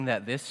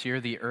that this year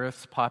the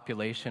Earth's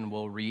population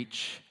will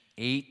reach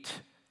 8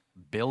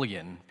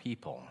 billion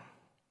people,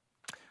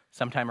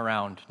 sometime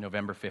around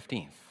November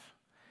 15th.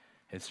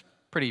 It's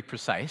pretty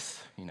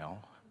precise,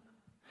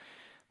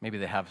 Maybe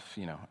they have,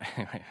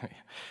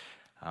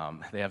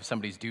 they have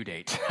somebody's due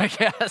date, I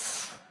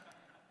guess.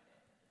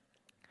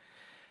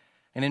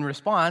 And in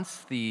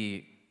response,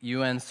 the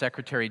UN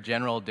Secretary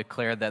General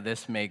declared that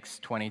this makes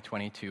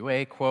 2022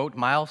 a, quote,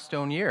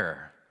 milestone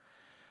year.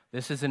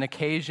 This is an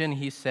occasion,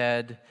 he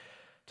said,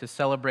 to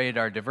celebrate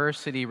our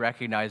diversity,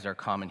 recognize our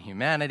common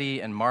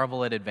humanity, and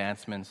marvel at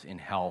advancements in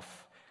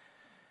health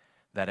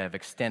that have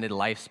extended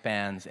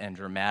lifespans and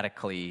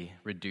dramatically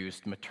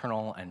reduced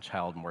maternal and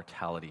child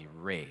mortality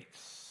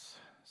rates.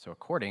 So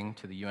according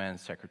to the UN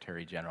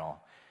Secretary General,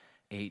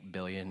 8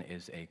 billion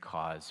is a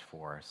cause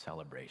for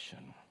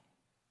celebration.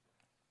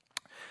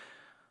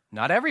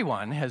 Not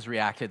everyone has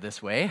reacted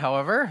this way.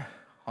 However,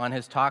 on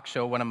his talk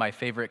show, one of my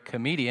favorite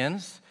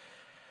comedians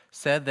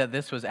said that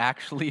this was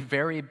actually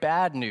very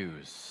bad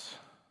news,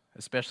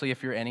 especially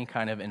if you're any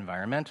kind of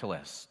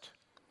environmentalist.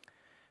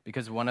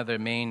 Because one of the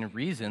main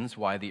reasons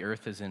why the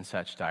Earth is in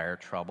such dire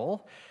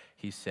trouble,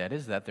 he said,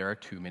 is that there are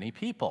too many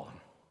people.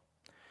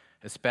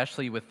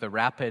 Especially with the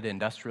rapid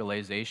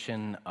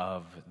industrialization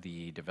of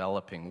the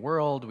developing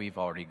world, we've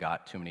already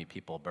got too many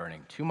people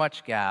burning too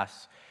much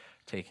gas,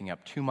 taking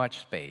up too much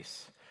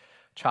space,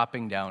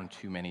 chopping down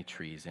too many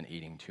trees, and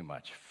eating too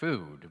much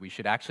food. We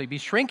should actually be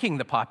shrinking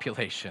the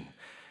population,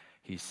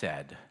 he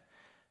said,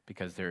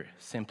 because there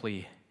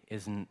simply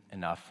isn't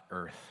enough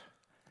Earth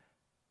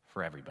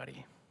for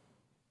everybody,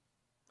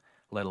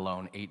 let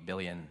alone 8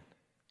 billion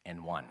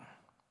and one.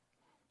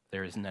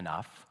 There isn't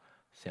enough,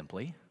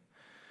 simply,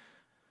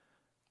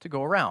 to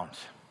go around.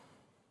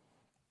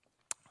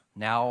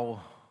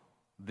 Now,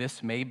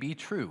 this may be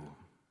true.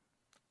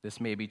 This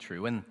may be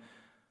true, and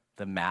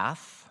the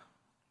math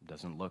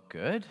doesn't look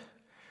good.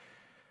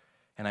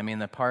 And I mean,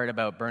 the part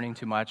about burning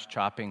too much,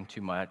 chopping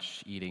too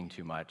much, eating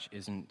too much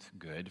isn't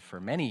good for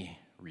many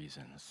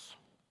reasons.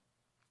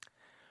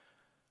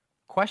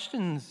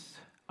 Questions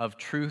of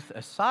truth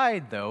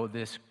aside, though,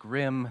 this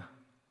grim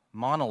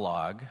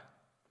monologue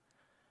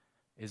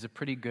is a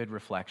pretty good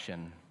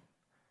reflection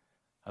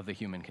of the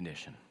human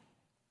condition.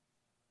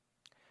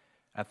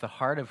 At the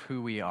heart of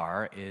who we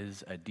are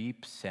is a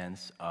deep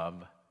sense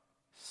of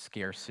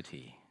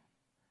scarcity.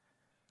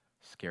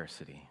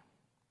 Scarcity.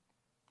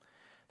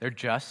 There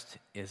just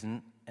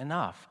isn't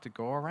enough to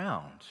go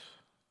around.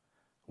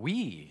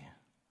 We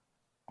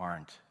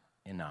aren't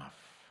enough.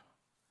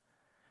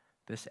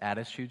 This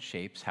attitude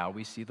shapes how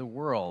we see the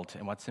world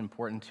and what's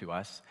important to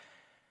us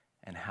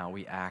and how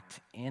we act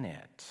in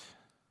it.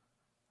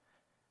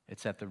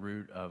 It's at the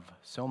root of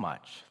so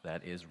much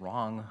that is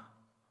wrong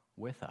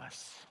with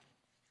us.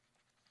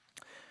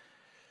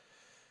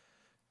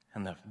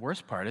 And the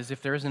worst part is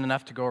if there isn't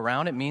enough to go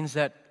around, it means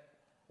that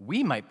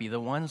we might be the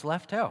ones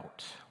left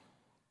out.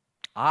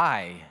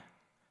 I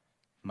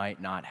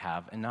might not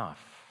have enough.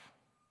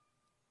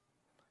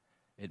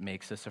 It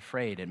makes us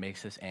afraid. It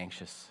makes us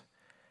anxious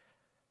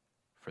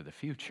for the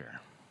future.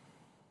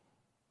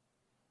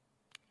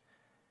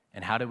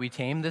 And how do we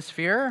tame this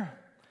fear?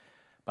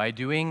 By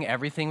doing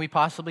everything we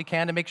possibly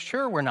can to make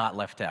sure we're not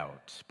left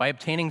out, by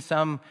obtaining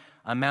some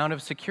amount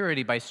of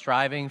security, by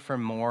striving for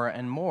more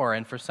and more.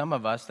 And for some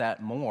of us,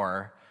 that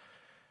more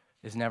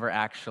is never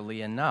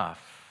actually enough.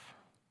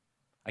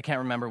 I can't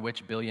remember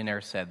which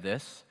billionaire said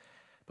this,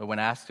 but when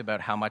asked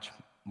about how much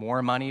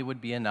more money would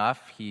be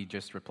enough, he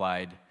just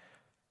replied,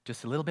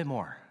 just a little bit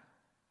more,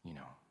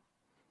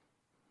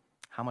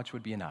 How much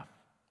would be enough?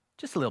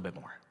 Just a little bit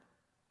more.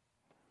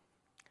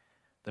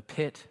 The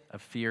pit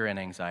of fear and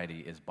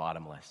anxiety is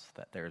bottomless,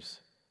 that there's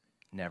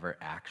never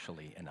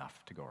actually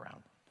enough to go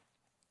around.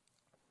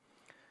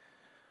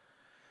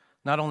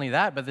 Not only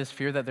that, but this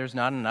fear that there's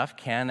not enough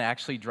can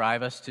actually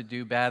drive us to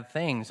do bad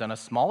things. On a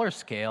smaller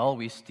scale,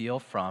 we steal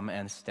from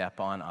and step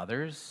on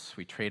others.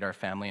 We trade our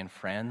family and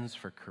friends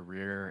for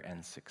career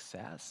and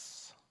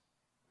success.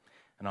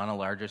 And on a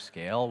larger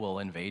scale, we'll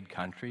invade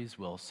countries,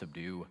 we'll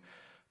subdue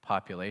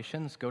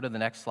populations. Go to the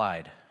next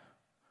slide.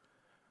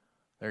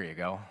 There you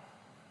go.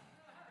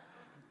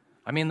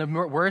 I mean, the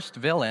worst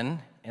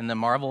villain in the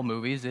Marvel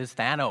movies is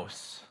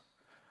Thanos.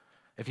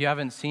 If you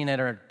haven't seen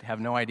it or have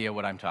no idea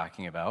what I'm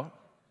talking about,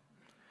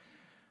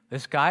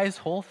 this guy's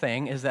whole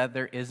thing is that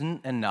there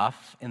isn't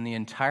enough in the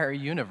entire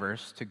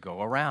universe to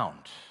go around.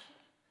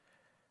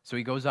 So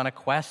he goes on a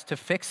quest to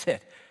fix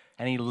it,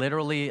 and he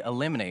literally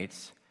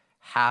eliminates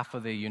half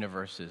of the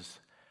universe's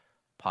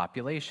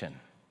population.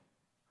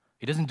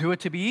 He doesn't do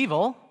it to be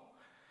evil,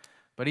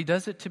 but he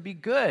does it to be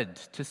good,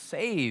 to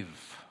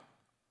save.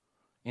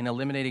 In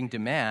eliminating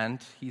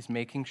demand, he's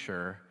making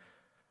sure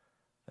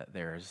that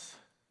there's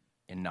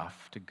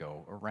enough to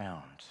go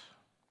around.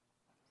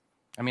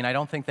 I mean, I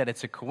don't think that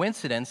it's a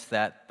coincidence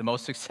that the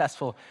most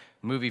successful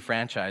movie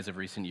franchise of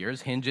recent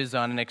years hinges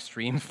on an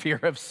extreme fear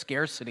of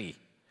scarcity.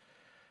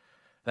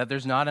 That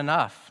there's not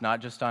enough,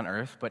 not just on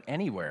Earth, but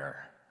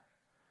anywhere.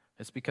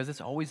 It's because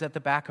it's always at the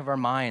back of our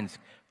minds,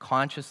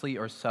 consciously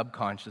or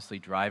subconsciously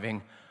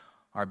driving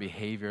our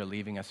behavior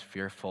leaving us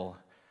fearful,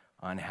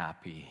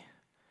 unhappy,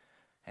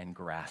 and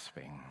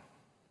grasping.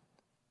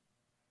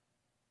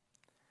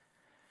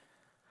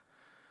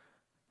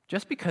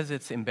 Just because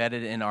it's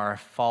embedded in our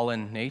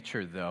fallen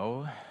nature,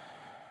 though,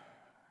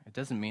 it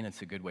doesn't mean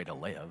it's a good way to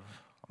live.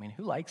 I mean,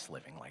 who likes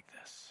living like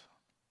this?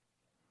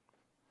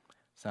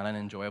 It's not an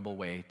enjoyable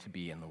way to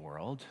be in the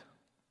world.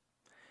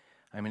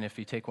 I mean, if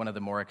you take one of the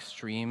more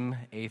extreme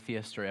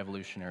atheist or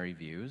evolutionary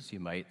views, you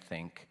might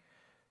think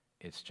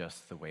it's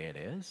just the way it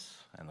is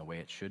and the way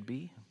it should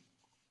be.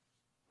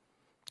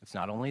 It's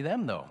not only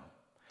them, though.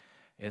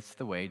 It's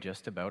the way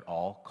just about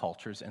all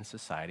cultures and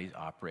societies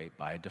operate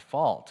by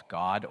default.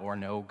 God or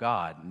no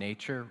God,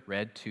 nature,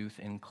 red tooth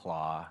and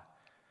claw,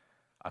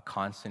 a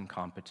constant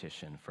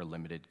competition for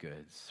limited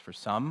goods. For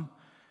some,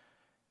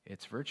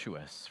 it's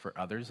virtuous. For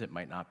others, it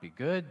might not be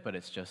good, but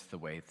it's just the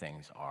way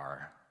things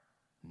are.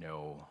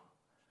 No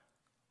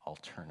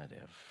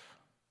alternative.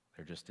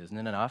 There just isn't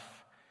enough.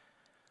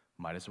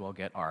 Might as well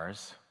get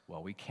ours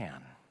while we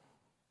can.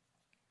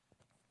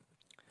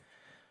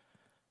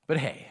 But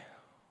hey,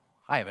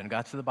 I haven't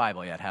got to the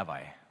Bible yet, have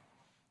I?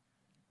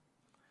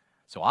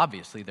 So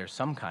obviously there's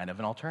some kind of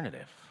an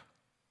alternative,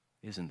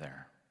 isn't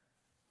there?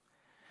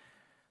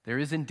 There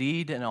is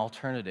indeed an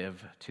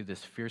alternative to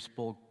this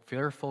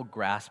fearful,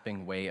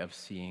 grasping way of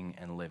seeing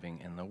and living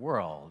in the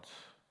world.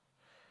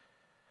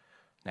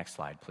 Next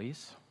slide,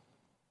 please.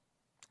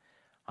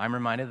 I'm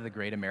reminded of the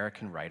great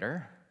American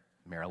writer,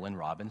 Marilynne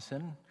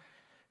Robinson,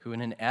 who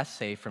in an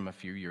essay from a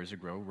few years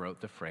ago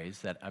wrote the phrase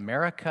that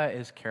America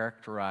is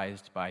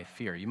characterized by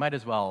fear. You might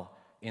as well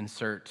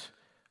insert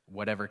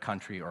whatever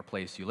country or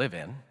place you live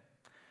in.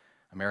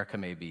 America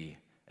may be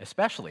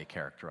especially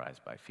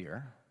characterized by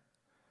fear,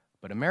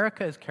 but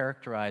America is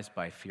characterized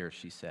by fear,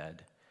 she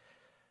said.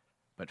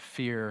 But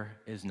fear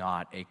is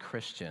not a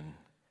Christian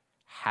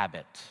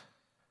habit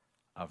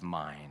of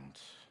mind.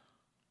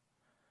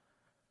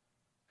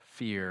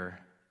 Fear,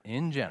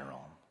 in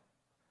general,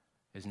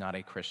 is not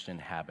a Christian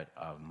habit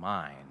of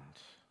mind.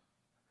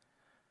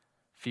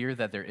 Fear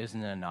that there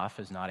isn't enough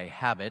is not a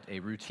habit,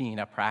 a routine,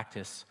 a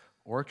practice,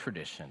 or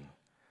tradition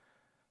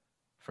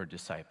for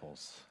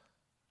disciples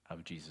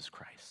of Jesus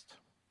Christ.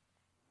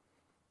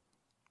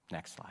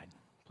 Next slide,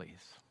 please.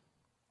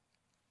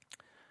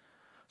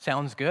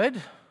 Sounds good,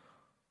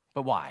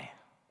 but why?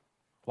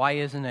 Why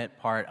isn't it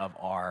part of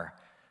our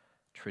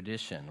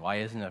tradition? Why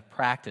isn't it a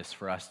practice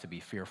for us to be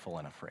fearful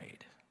and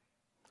afraid?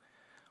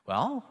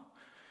 Well,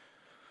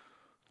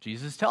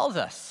 Jesus tells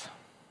us.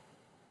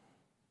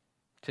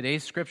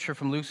 Today's scripture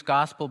from Luke's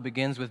gospel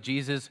begins with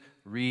Jesus'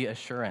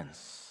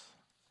 reassurance.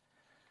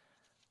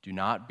 Do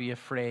not be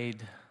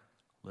afraid,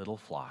 little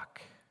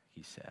flock,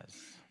 he says.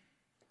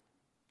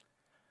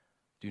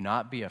 Do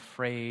not be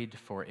afraid,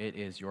 for it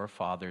is your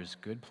Father's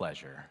good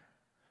pleasure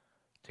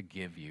to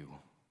give you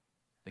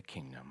the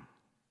kingdom.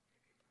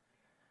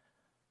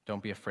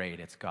 Don't be afraid,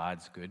 it's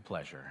God's good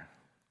pleasure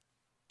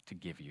to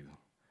give you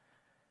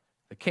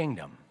the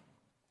kingdom.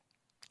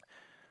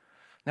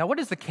 Now, what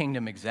is the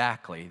kingdom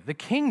exactly? The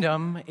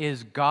kingdom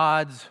is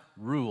God's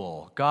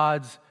rule,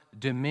 God's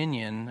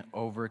dominion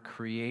over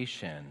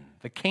creation.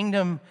 The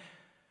kingdom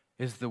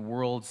is the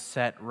world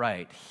set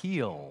right,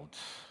 healed.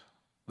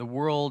 The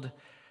world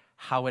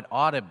how it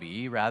ought to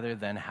be rather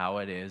than how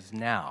it is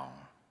now.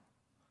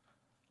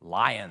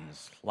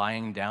 Lions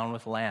lying down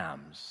with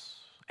lambs,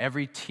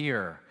 every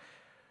tear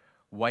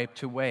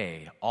wiped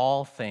away,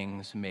 all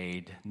things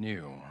made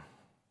new.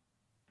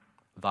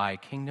 Thy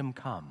kingdom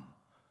come,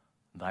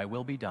 thy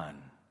will be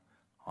done,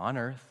 on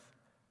earth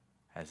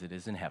as it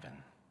is in heaven.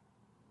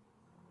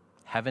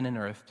 Heaven and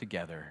earth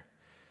together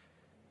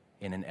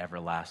in an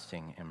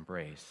everlasting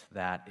embrace.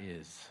 That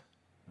is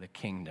the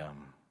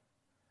kingdom,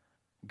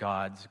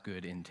 God's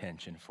good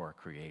intention for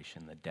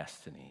creation, the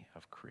destiny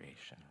of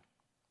creation.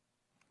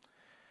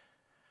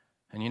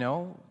 And you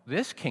know,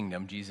 this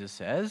kingdom, Jesus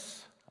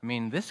says,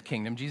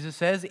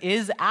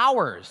 is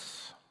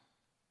ours.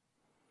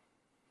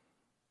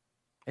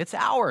 It's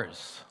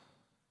ours.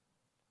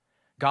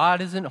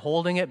 God isn't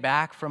holding it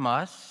back from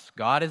us.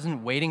 God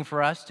isn't waiting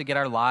for us to get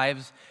our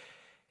lives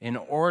in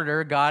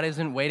order. God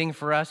isn't waiting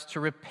for us to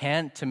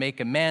repent, to make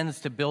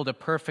amends, to build a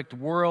perfect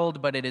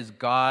world, but it is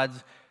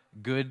God's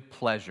good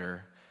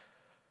pleasure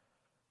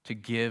to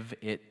give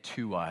it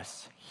to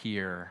us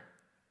here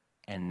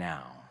and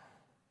now.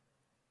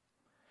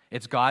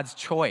 It's God's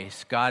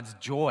choice, God's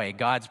joy,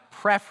 God's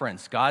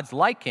preference, God's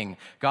liking,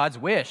 God's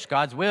wish,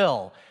 God's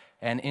will,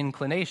 and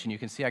inclination. You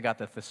can see I got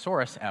the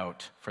thesaurus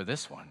out for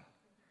this one.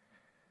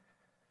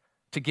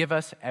 To give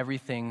us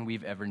everything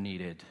we've ever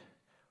needed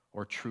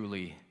or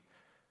truly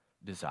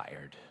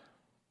desired.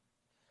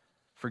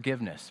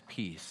 Forgiveness,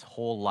 peace,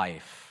 whole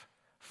life,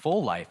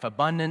 full life,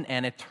 abundant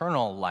and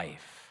eternal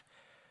life.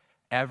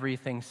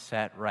 Everything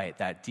set right,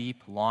 that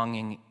deep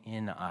longing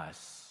in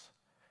us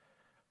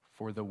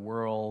for the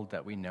world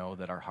that we know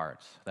that our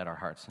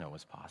hearts know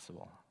is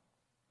possible.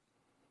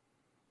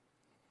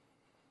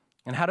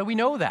 And how do we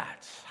know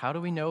that? How do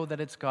we know that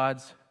it's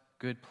God's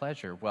good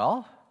pleasure?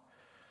 Well,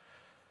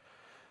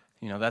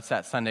 you know, that's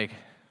that Sunday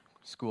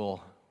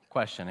school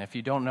Question: if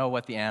you don't know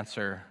what the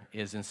answer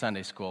is in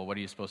Sunday school, what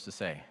are you supposed to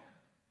say?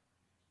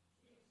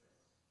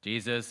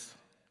 Jesus.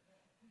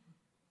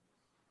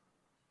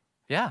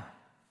 Yeah,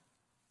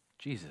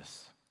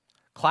 Jesus.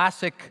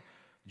 Classic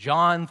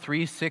John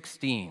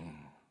 3:16.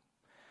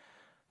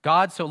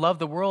 God so loved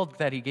the world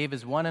that he gave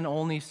his one and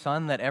only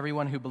Son, that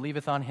everyone who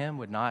believeth on him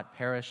would not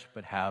perish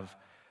but have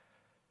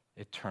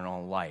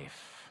eternal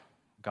life.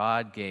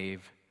 God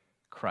gave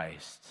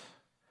Christ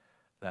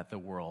that the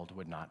world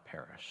would not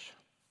perish.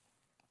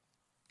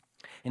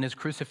 In his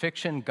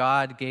crucifixion,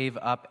 God gave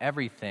up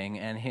everything,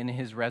 and in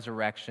his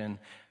resurrection,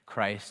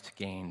 Christ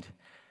gained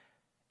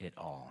it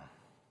all.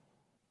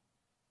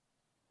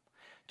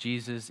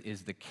 Jesus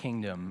is the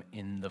kingdom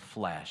in the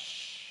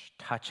flesh,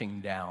 touching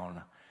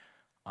down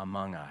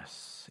among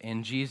us.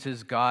 In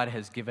Jesus, God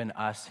has given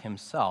us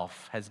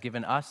himself, has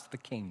given us the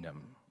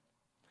kingdom.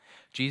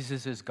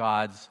 Jesus is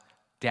God's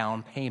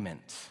down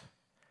payment,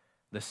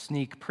 the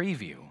sneak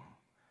preview,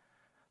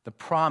 the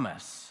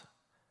promise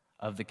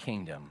of the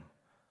kingdom,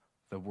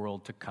 the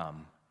world to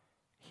come,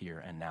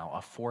 here and now,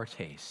 a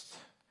foretaste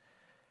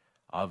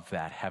of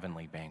that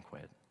heavenly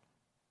banquet.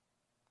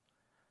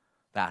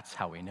 That's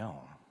how we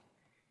know.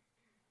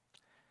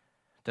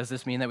 Does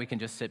this mean that we can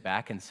just sit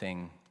back and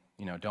sing,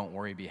 don't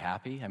worry, be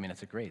happy? I mean,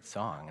 it's a great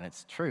song, and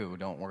it's true,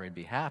 don't worry,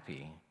 be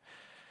happy.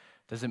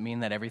 Does it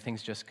mean that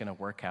everything's just going to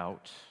work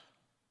out?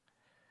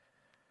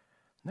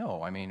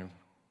 No,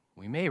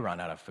 we may run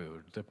out of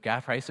food. The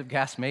price of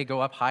gas may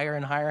go up higher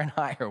and higher and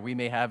higher. We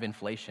may have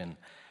inflation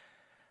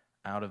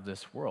out of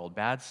this world.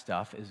 Bad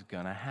stuff is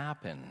going to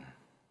happen.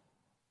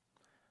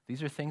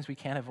 These are things we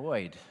can't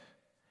avoid.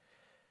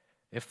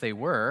 If they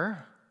were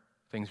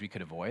things we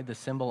could avoid, the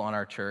symbol on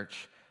our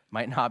church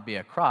might not be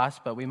a cross,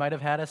 but we might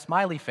have had a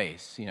smiley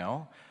face,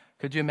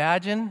 Could you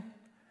imagine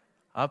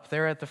up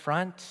there at the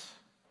front?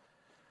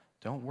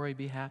 Don't worry,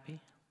 be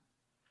happy.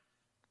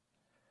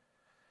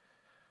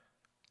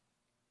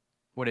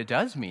 What it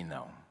does mean,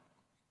 though,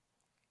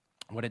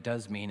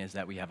 is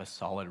that we have a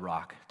solid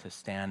rock to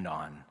stand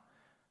on,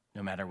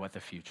 no matter what the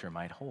future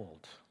might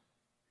hold.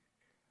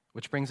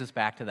 Which brings us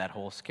back to that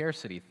whole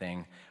scarcity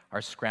thing,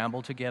 our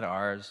scramble to get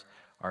ours,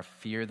 our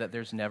fear that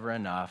there's never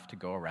enough to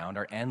go around,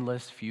 our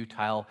endless,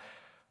 futile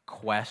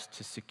quest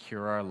to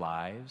secure our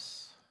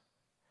lives.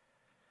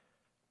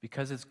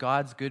 Because it's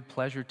God's good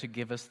pleasure to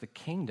give us the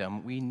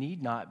kingdom, we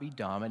need not be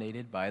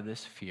dominated by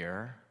this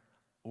fear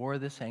or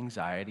this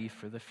anxiety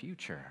for the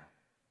future.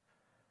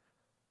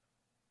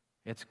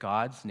 It's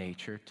God's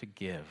nature to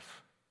give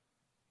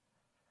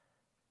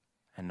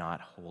and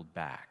not hold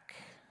back.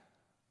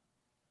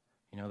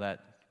 You know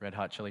that Red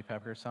Hot Chili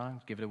Pepper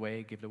song? Give it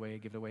away, give it away,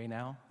 give it away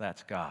now?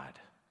 That's God.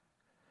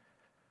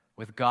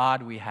 With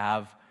God, we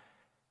have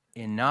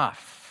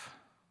enough.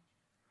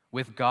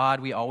 With God,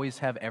 we always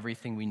have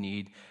everything we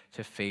need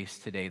to face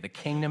today. The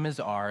kingdom is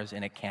ours,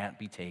 and it can't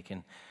be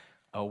taken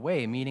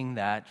away, meaning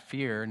that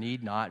fear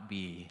need not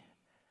be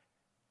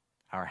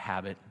our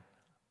habit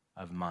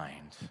of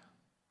mind.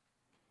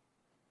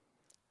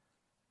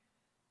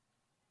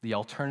 The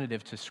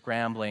alternative to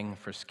scrambling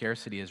for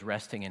scarcity is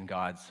resting in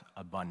God's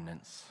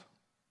abundance.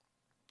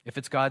 If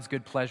it's God's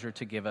good pleasure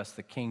to give us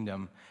the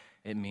kingdom,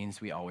 it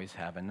means we always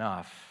have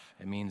enough.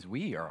 It means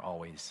we are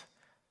always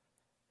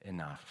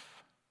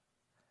enough.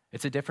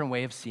 It's a different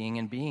way of seeing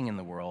and being in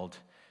the world.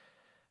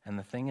 And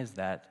the thing is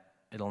that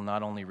it'll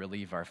not only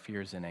relieve our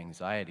fears and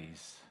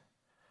anxieties,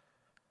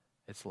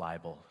 it's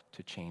liable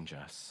to change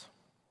us.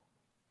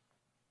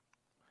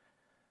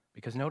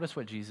 Because notice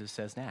what Jesus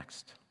says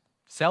next.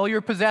 Sell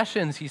your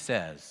possessions, he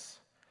says.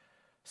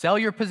 Sell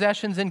your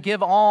possessions and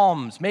give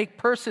alms. Make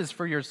purses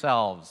for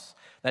yourselves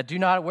that do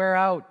not wear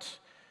out,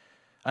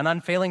 an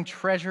unfailing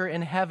treasure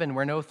in heaven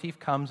where no thief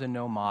comes and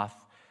no moth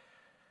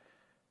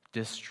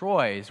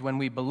destroys. When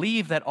we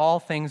believe that all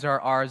things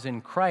are ours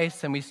in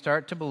Christ, and we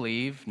start to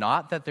believe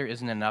not that there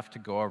isn't enough to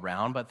go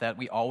around, but that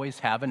we always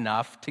have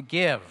enough to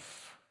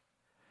give.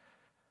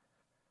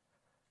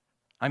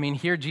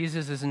 Here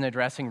Jesus isn't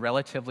addressing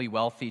relatively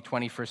wealthy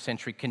 21st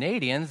century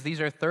Canadians.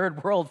 These are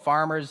third world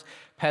farmers,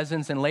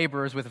 peasants, and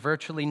laborers with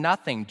virtually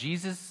nothing.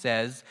 Jesus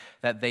says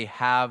that they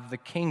have the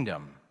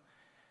kingdom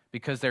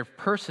because their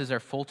purses are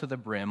full to the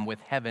brim with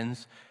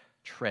heaven's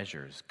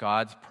treasures,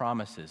 God's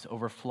promises,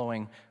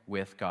 overflowing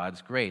with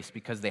God's grace.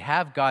 Because they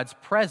have God's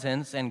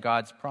presence and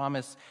God's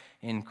promise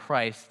in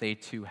Christ, they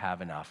too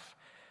have enough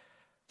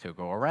to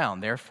go around,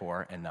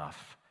 therefore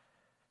enough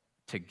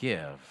to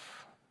give.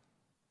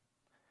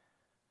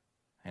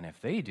 And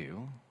if they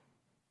do,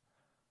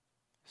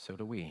 so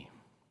do we.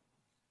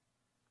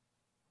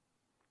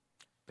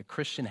 The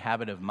Christian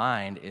habit of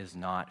mind is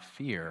not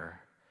fear,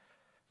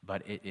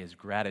 but it is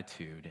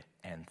gratitude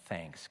and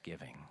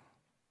thanksgiving.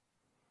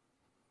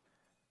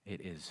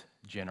 It is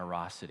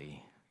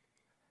generosity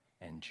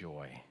and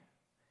joy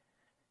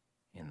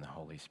in the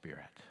Holy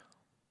Spirit.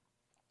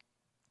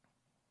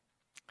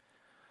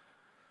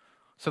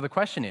 So the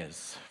question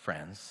is,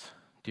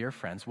 dear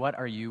friends, what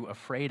are you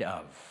afraid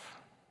of?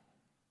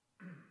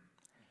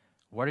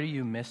 What are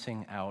you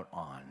missing out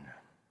on?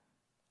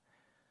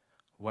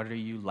 What are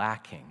you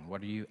lacking?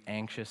 What are you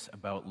anxious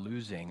about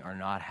losing or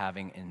not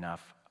having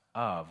enough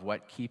of?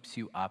 What keeps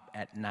you up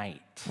at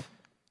night?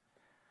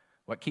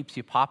 What keeps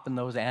you popping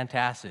those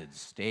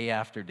antacids day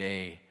after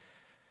day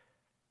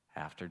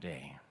after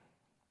day?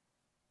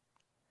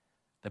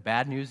 The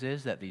bad news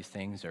is that these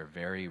things are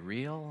very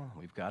real.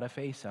 We've got to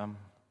face them.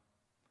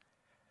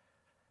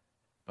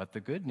 But the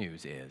good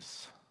news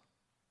is,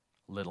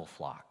 little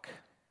flock,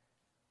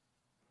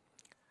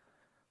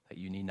 that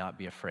you need not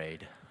be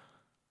afraid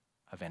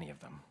of any of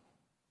them.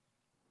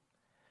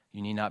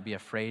 You need not be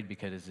afraid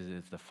because it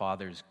is the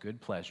Father's good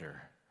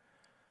pleasure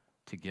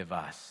to give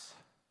us,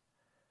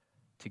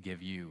 to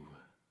give you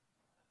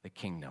the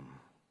kingdom.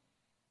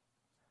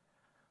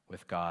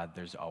 With God,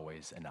 there's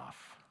always enough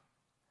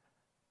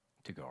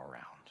to go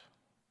around.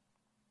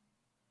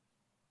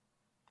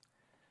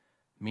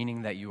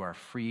 Meaning that you are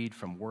freed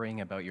from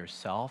worrying about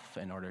yourself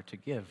in order to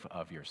give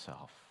of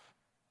yourself.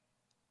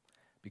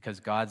 Because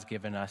God's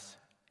given us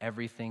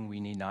everything we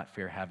need not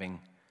fear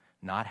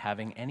not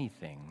having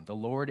anything. The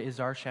Lord is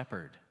our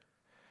shepherd,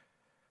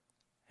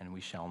 and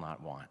we shall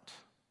not want.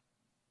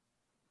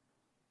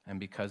 And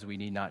because we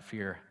need not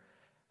fear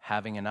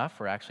having enough,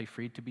 we're actually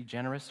free to be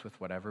generous with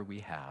whatever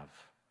we have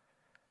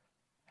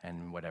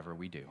and whatever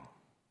we do.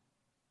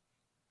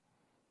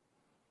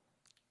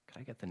 Could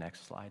I get the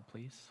next slide,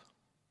 please?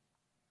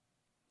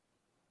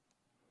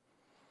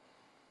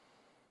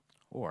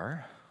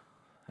 Or,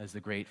 as the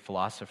great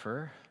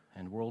philosopher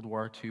and World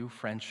War II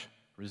French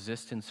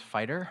resistance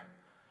fighter,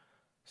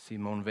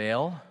 Simone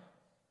Weil,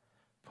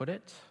 put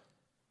it,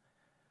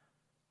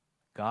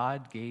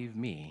 God gave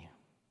me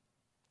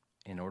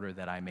in order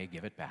that I may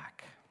give it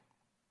back.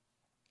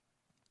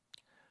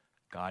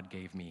 God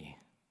gave me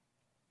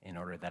in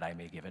order that I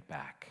may give it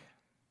back.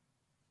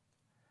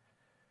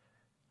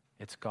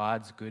 It's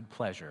God's good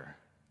pleasure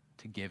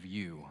to give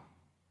you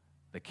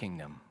the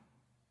kingdom.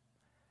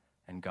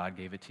 And God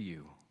gave it to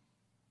you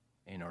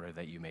in order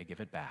that you may give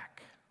it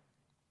back.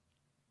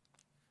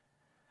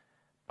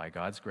 By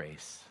God's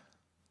grace,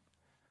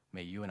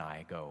 may you and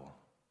I go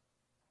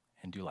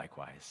and do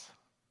likewise.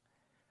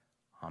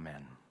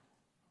 Amen.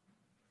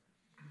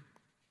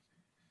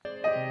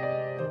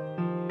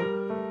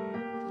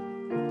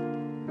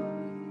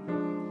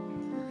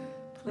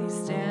 Please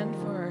stand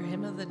for our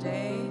hymn of the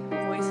day,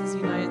 Voices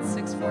United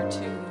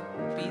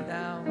 642, Be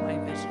Thou